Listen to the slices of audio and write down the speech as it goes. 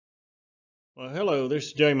Well, hello, this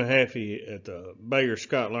is Jay Mahaffey at the Bayer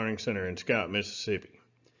Scott Learning Center in Scott, Mississippi.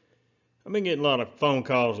 I've been getting a lot of phone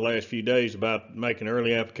calls the last few days about making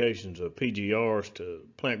early applications of PGRs to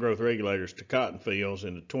plant growth regulators to cotton fields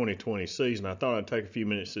in the 2020 season. I thought I'd take a few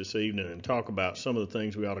minutes this evening and talk about some of the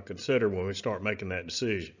things we ought to consider when we start making that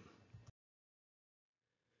decision.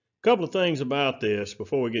 A couple of things about this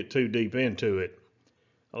before we get too deep into it.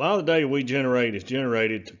 A lot of the data we generate is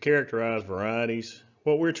generated to characterize varieties.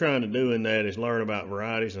 What we're trying to do in that is learn about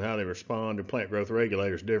varieties and how they respond to plant growth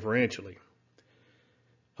regulators differentially.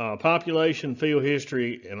 Population, field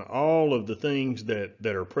history, and all of the things that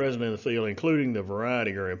are present in the field, including the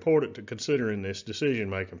variety, are important to consider in this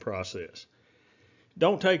decision-making process.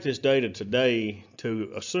 Don't take this data today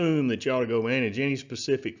to assume that you ought to go manage any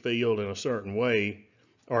specific field in a certain way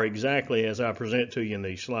or exactly as I present to you in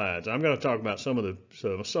these slides. I'm going to talk about some of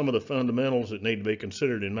the fundamentals that need to be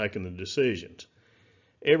considered in making the decisions.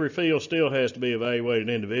 Every field still has to be evaluated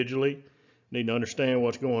individually. Need to understand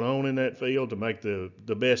what's going on in that field to make the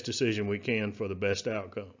best decision we can for the best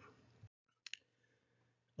outcome.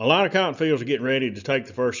 A lot of cotton fields are getting ready to take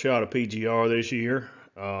the first shot of PGR this year.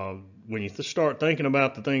 When you start thinking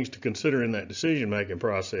about the things to consider in that decision-making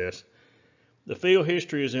process, the field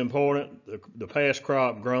history is important. The past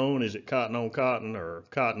crop grown, is it cotton on cotton or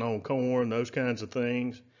cotton on corn, those kinds of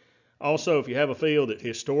things. Also, if you have a field that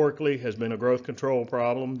historically has been a growth control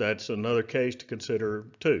problem, that's another case to consider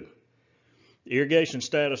too. The irrigation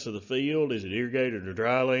status of the field, is it irrigated or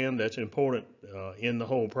dry land? That's important in the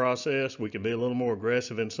whole process. We can be a little more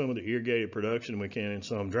aggressive in some of the irrigated production than we can in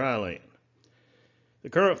some dry land. The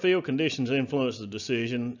current field conditions influence the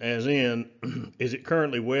decision, as in, is it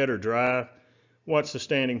currently wet or dry? What's the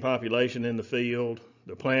standing population in the field?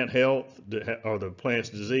 The plant health, are the plants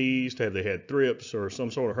diseased? Have they had thrips or some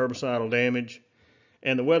sort of herbicidal damage?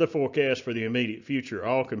 And the weather forecast for the immediate future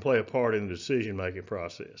all can play a part in the decision-making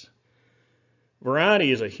process.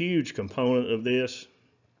 Variety is a huge component of this.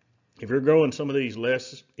 If you're growing some of these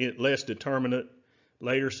less determinate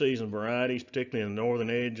later season varieties, particularly in the northern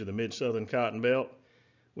edge of the mid-southern cotton belt,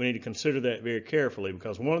 we need to consider that very carefully,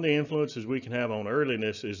 because one of the influences we can have on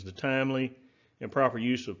earliness is the timely and proper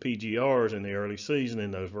use of PGRs in the early season in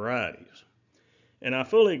those varieties. And I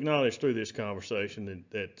fully acknowledge through this conversation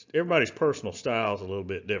that everybody's personal style is a little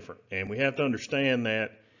bit different, and we have to understand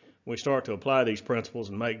that when we start to apply these principles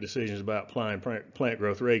and make decisions about applying plant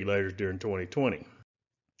growth regulators during 2020.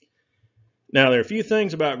 Now, there are a few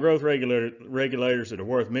things about growth regulators that are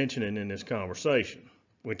worth mentioning in this conversation.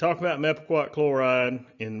 We talk about mepiquat chloride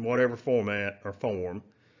in whatever format or form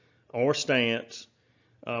or stance.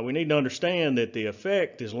 We need to understand that the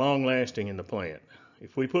effect is long-lasting in the plant.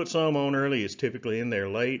 If we put some on early, it's typically in there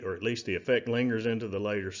late, or at least the effect lingers into the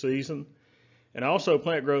later season. And also,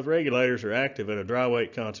 plant growth regulators are active at a dry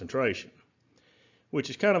weight concentration,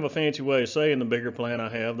 which is kind of a fancy way of saying the bigger plant I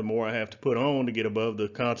have, the more I have to put on to get above the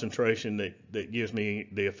concentration that gives me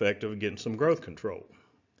the effect of getting some growth control.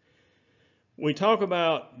 We talk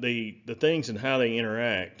about the things and how they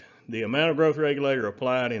interact. The amount of growth regulator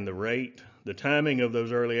applied and the rate, the timing of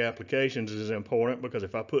those early applications is important, because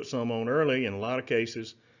if I put some on early, in a lot of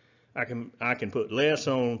cases, I can put less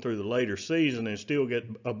on through the later season and still get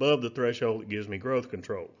above the threshold that gives me growth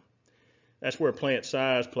control. That's where plant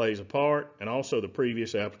size plays a part, and also the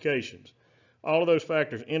previous applications. All of those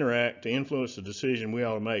factors interact to influence the decision we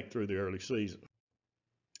ought to make through the early season.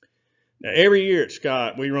 Now, every year at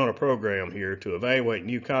Scott, we run a program here to evaluate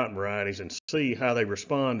new cotton varieties and see how they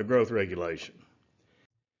respond to growth regulation.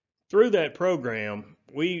 Through that program,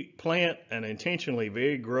 we plant an intentionally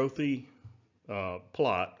very growthy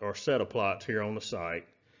plot or set of plots here on the site.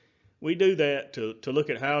 We do that to look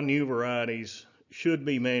at how new varieties should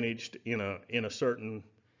be managed in a certain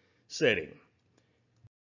setting.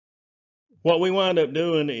 What we wind up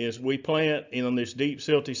doing is we plant in this deep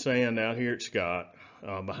silty sand out here at Scott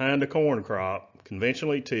behind a corn crop,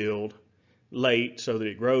 conventionally tilled, late so that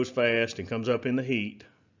it grows fast and comes up in the heat,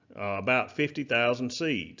 about 50,000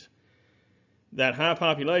 seeds. That high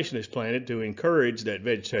population is planted to encourage that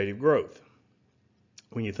vegetative growth.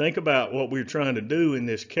 When you think about what we're trying to do in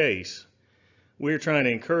this case, we're trying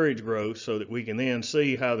to encourage growth so that we can then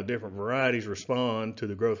see how the different varieties respond to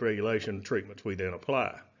the growth regulation treatments we then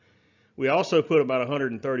apply. We also put about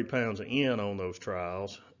 130 pounds of N on those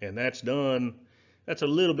trials, and that's a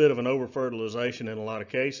little bit of an over-fertilization in a lot of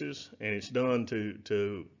cases, and it's done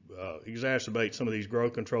to exacerbate some of these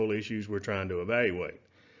growth control issues we're trying to evaluate.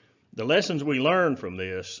 The lessons we learn from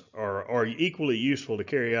this are equally useful to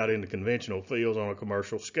carry out into conventional fields on a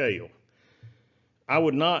commercial scale. I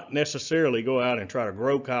would not necessarily go out and try to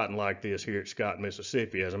grow cotton like this here at Scott,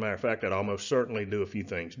 Mississippi. As a matter of fact, I'd almost certainly do a few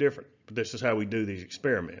things different. But this is how we do these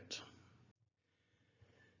experiments.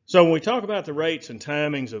 So when we talk about the rates and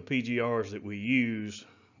timings of PGRs that we use,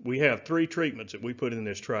 we have 3 treatments that we put in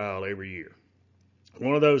this trial every year.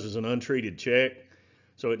 One of those is an untreated check,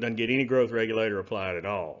 so it doesn't get any growth regulator applied at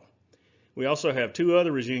all. We also have 2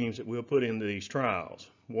 other regimes that we'll put into these trials.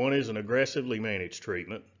 One is an aggressively managed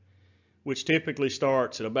treatment, which typically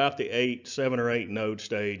starts at about the 7 or 8 node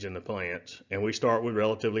stage in the plants, and we start with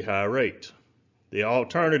relatively high rates. The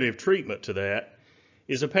alternative treatment to that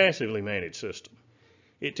is a passively managed system.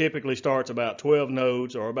 It typically starts about 12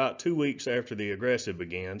 nodes or about 2 weeks after the aggressive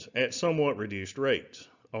begins at somewhat reduced rates.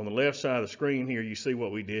 On the left side of the screen here, you see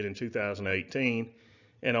what we did in 2018,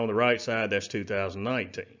 and on the right side, that's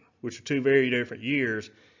 2019, which are 2 very different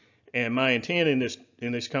years. And my intent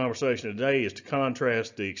in this conversation today is to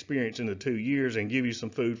contrast the experience in the 2 years and give you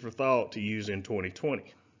some food for thought to use in 2020.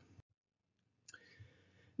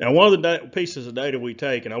 Now, one of the pieces of data we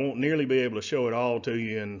take, and I won't nearly be able to show it all to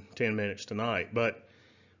you in 10 minutes tonight, but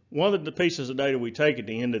one of the pieces of data we take at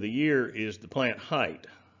the end of the year is the plant height.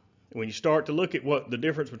 When you start to look at what the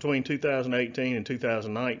difference between 2018 and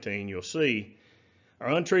 2019, you'll see our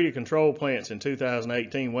untreated control plants in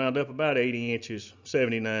 2018 wound up about 80 inches,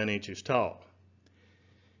 79 inches tall.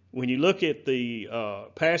 When you look at the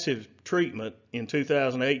passive treatment in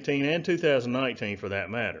 2018 and 2019 for that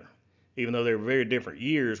matter, even though they were very different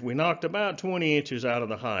years, we knocked about 20 inches out of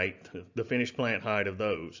the height, the finished plant height of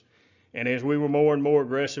those. And as we were more and more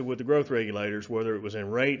aggressive with the growth regulators, whether it was in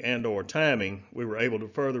rate and or timing, we were able to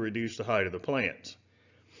further reduce the height of the plants.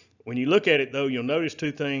 When you look at it though, you'll notice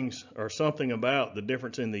 2 things or something about the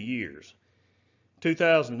difference in the years.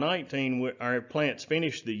 2019, our plants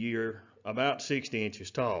finished the year about 60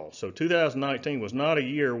 inches tall. So 2019 was not a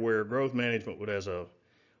year where growth management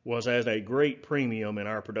was as a great premium in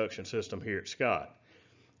our production system here at Scott.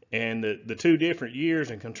 And the 2 different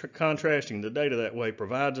years and contrasting the data that way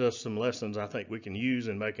provides us some lessons I think we can use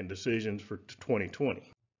in making decisions for 2020.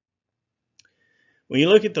 When you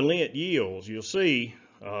look at the lint yields, you'll see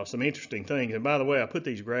some interesting things. And by the way, I put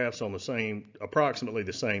these graphs on approximately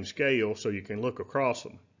the same scale so you can look across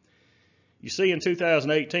them. You see in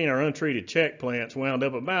 2018, our untreated check plants wound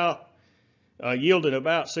up yielded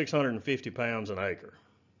about 650 pounds an acre.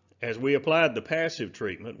 As we applied the passive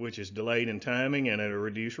treatment, which is delayed in timing and at a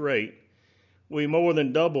reduced rate, we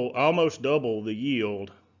almost double the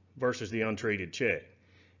yield versus the untreated check.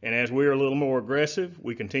 And as we're a little more aggressive,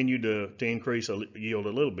 we continue to increase yield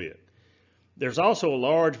a little bit. There's also a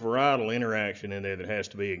large varietal interaction in there that has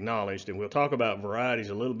to be acknowledged, and we'll talk about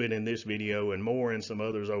varieties a little bit in this video and more in some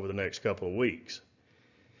others over the next couple of weeks.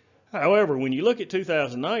 However, when you look at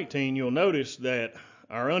 2019, you'll notice that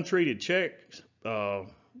our untreated checks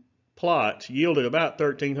plots yielded about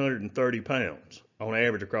 1,330 pounds on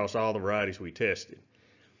average across all the varieties we tested.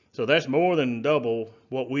 So that's more than double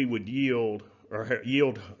what we would yield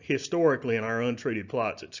historically in our untreated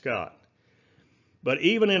plots at Scott. But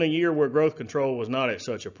even in a year where growth control was not at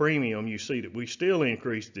such a premium, you see that we still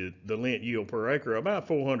increased the lint yield per acre about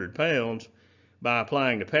 400 pounds by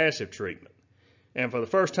applying the passive treatment. And for the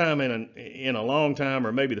first time in a long time,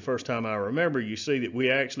 or maybe the first time I remember, you see that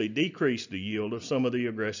we actually decreased the yield of some of the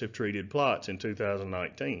aggressive treated plots in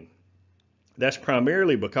 2019. That's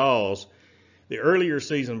primarily because the earlier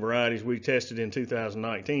season varieties we tested in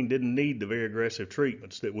 2019 didn't need the very aggressive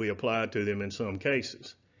treatments that we applied to them in some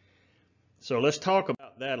cases. So let's talk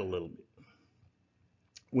about that a little bit.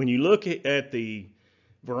 When you look at the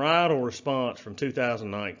varietal response from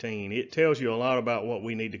 2019, it tells you a lot about what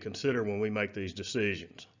we need to consider when we make these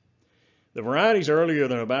decisions. The varieties earlier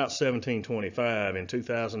than about 1725 in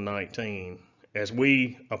 2019, as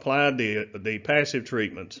we applied the passive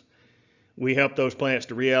treatments, we helped those plants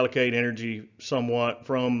to reallocate energy somewhat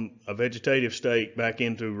from a vegetative state back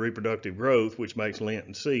into reproductive growth, which makes lint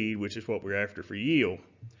and seed, which is what we're after for yield.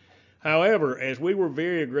 However, as we were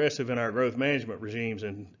very aggressive in our growth management regimes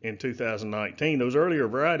in 2019, those earlier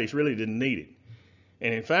varieties really didn't need it.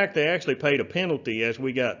 And in fact, they actually paid a penalty as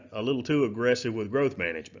we got a little too aggressive with growth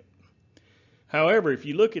management. However, if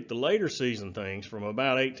you look at the later season things from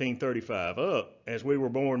about 1835 up, as we were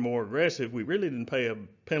more aggressive, we really didn't pay a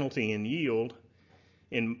penalty in yield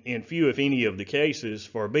in few, if any, of the cases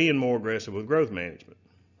for being more aggressive with growth management.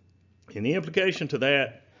 And the implication to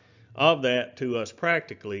that to us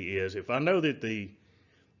practically is, if I know that the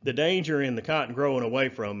danger in the cotton growing away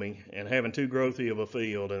from me and having too growthy of a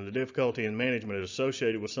field and the difficulty in management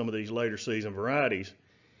associated with some of these later season varieties,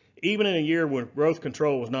 even in a year when growth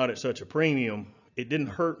control was not at such a premium, it didn't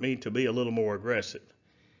hurt me to be a little more aggressive.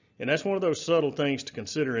 And that's one of those subtle things to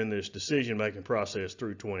consider in this decision-making process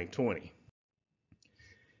through 2020.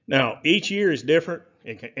 Now, each year is different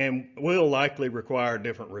and will likely require a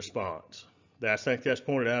different response. I think that's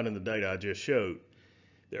pointed out in the data I just showed.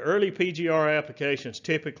 The early PGR applications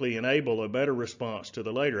typically enable a better response to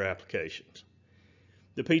the later applications.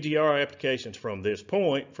 The PGR applications from this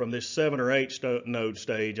point, from this 7 or 8 node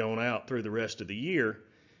stage on out through the rest of the year,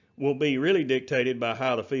 will be really dictated by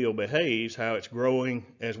how the field behaves, how it's growing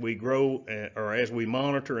as we grow or as we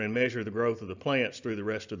monitor and measure the growth of the plants through the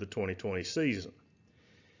rest of the 2020 season.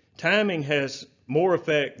 Timing has more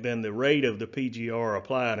effect than the rate of the PGR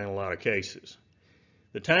applied in a lot of cases.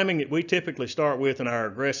 The timing that we typically start with in our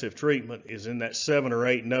aggressive treatment is in that 7 or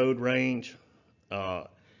 8 node range.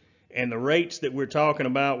 And the rates that we're talking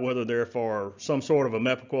about, whether they're for some sort of a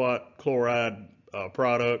mepiquat chloride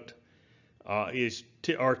product, those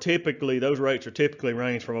rates are typically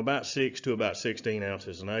range from about 6 to about 16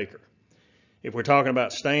 ounces an acre. If we're talking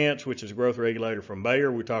about Stance, which is a growth regulator from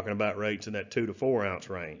Bayer, we're talking about rates in that 2 to 4 ounce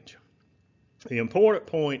range. The important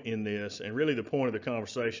point in this, and really the point of the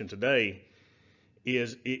conversation today,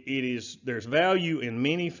 is there's value in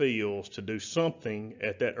many fields to do something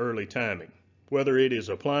at that early timing, whether it is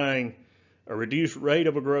applying a reduced rate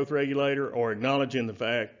of a growth regulator or acknowledging the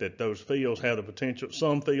fact that those fields have the potential,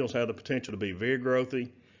 some fields have the potential to be very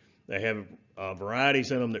growthy. They have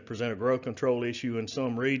varieties in them that present a growth control issue in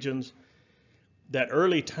some regions. That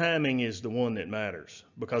early timing is the one that matters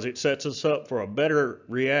because it sets us up for a better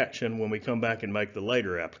reaction when we come back and make the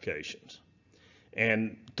later applications.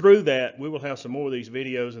 And through that, we will have some more of these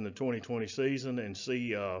videos in the 2020 season and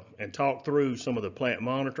see and talk through some of the plant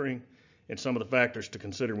monitoring and some of the factors to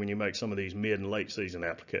consider when you make some of these mid and late season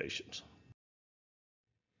applications.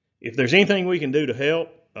 If there's anything we can do to help,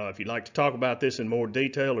 if you'd like to talk about this in more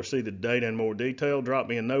detail or see the data in more detail, drop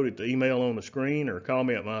me a note at the email on the screen or call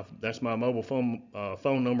me at that's my mobile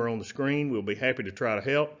phone number on the screen. We'll be happy to try to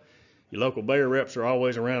help. Your local Bayer reps are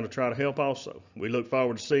always around to try to help also. We look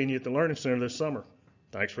forward to seeing you at the Learning Center this summer.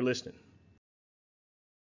 Thanks for listening.